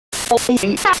Welcome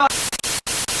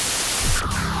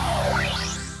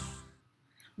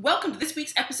to this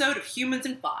week's episode of Humans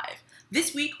in 5.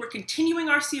 This week, we're continuing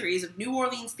our series of New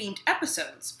Orleans-themed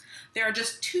episodes. There are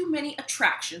just too many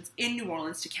attractions in New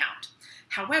Orleans to count.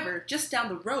 However, just down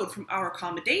the road from our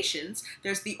accommodations,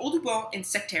 there's the Audubon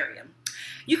Insectarium.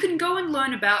 You can go and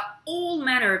learn about all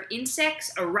manner of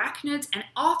insects, arachnids, and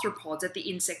arthropods at the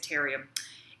Insectarium.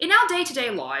 In our day-to-day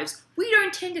lives, we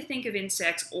don't tend to think of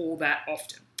insects all that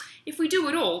often. If we do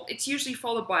at all, it's usually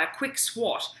followed by a quick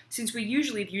swat, since we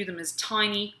usually view them as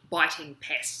tiny, biting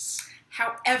pests.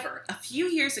 However, a few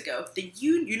years ago, the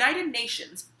United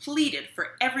Nations pleaded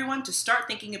for everyone to start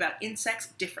thinking about insects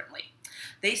differently.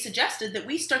 They suggested that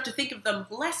we start to think of them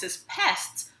less as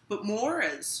pests, but more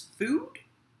as food?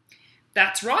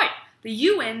 That's right. The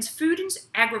UN's Food and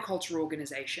Agriculture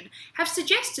Organization have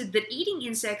suggested that eating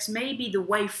insects may be the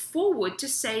way forward to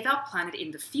save our planet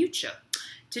in the future.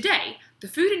 Today, the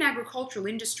food and agricultural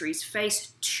industries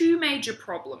face two major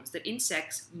problems that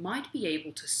insects might be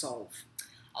able to solve.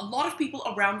 A lot of people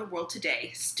around the world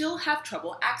today still have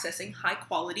trouble accessing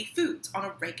high-quality foods on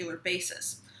a regular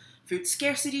basis. Food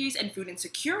scarcities and food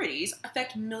insecurities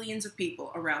affect millions of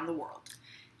people around the world.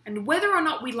 And whether or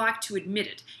not we like to admit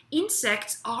it,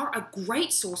 insects are a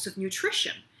great source of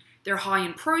nutrition. They're high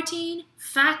in protein,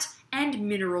 fat, and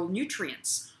mineral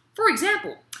nutrients. For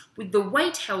example, with the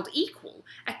weight held equal,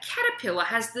 a caterpillar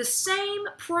has the same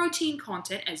protein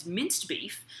content as minced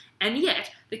beef, and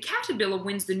yet the caterpillar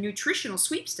wins the nutritional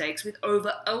sweepstakes with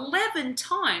over 11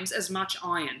 times as much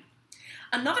iron.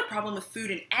 Another problem with food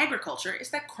and agriculture is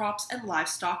that crops and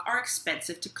livestock are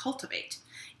expensive to cultivate.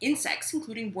 Insects,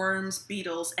 including worms,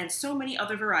 beetles, and so many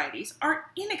other varieties, are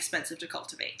inexpensive to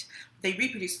cultivate. They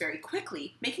reproduce very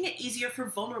quickly, making it easier for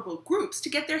vulnerable groups to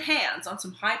get their hands on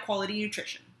some high-quality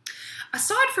nutrition.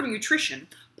 Aside from nutrition,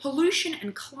 pollution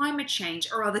and climate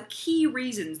change are other key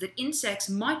reasons that insects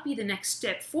might be the next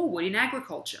step forward in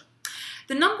agriculture.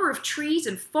 The number of trees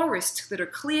and forests that are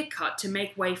clear-cut to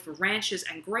make way for ranches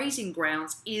and grazing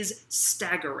grounds is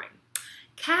staggering.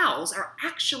 Cows are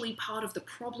actually part of the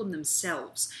problem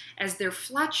themselves, as their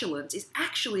flatulence is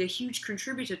actually a huge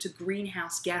contributor to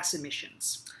greenhouse gas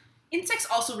emissions. Insects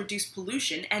also reduce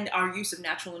pollution and our use of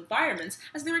natural environments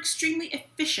as they're extremely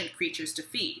efficient creatures to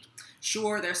feed.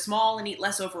 Sure, they're small and eat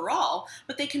less overall,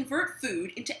 but they convert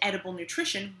food into edible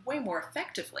nutrition way more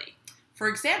effectively. For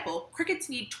example, crickets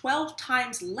need 12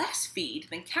 times less feed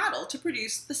than cattle to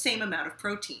produce the same amount of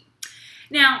protein.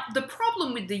 Now, the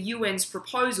problem with the UN's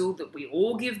proposal that we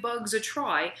all give bugs a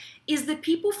try is that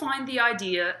people find the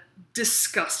idea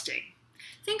disgusting.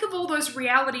 Think of all those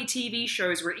reality TV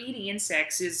shows where eating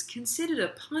insects is considered a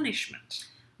punishment.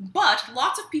 But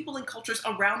lots of people in cultures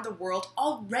around the world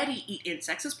already eat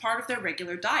insects as part of their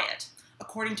regular diet.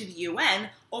 According to the UN,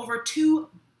 over 2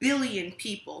 billion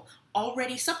people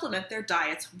already supplement their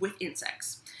diets with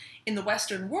insects. In the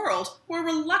Western world, we're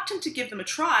reluctant to give them a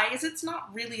try as it's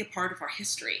not really a part of our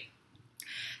history.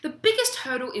 The biggest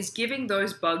hurdle is giving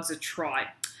those bugs a try.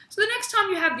 So the next time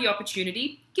you have the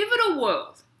opportunity, give it a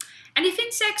whirl. And if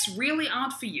insects really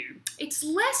aren't for you, it's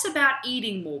less about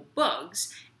eating more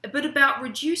bugs, but about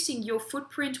reducing your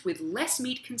footprint with less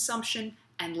meat consumption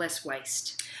and less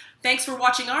waste. Thanks for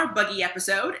watching our buggy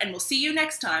episode, and we'll see you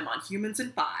next time on Humans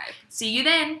in 5. See you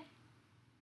then!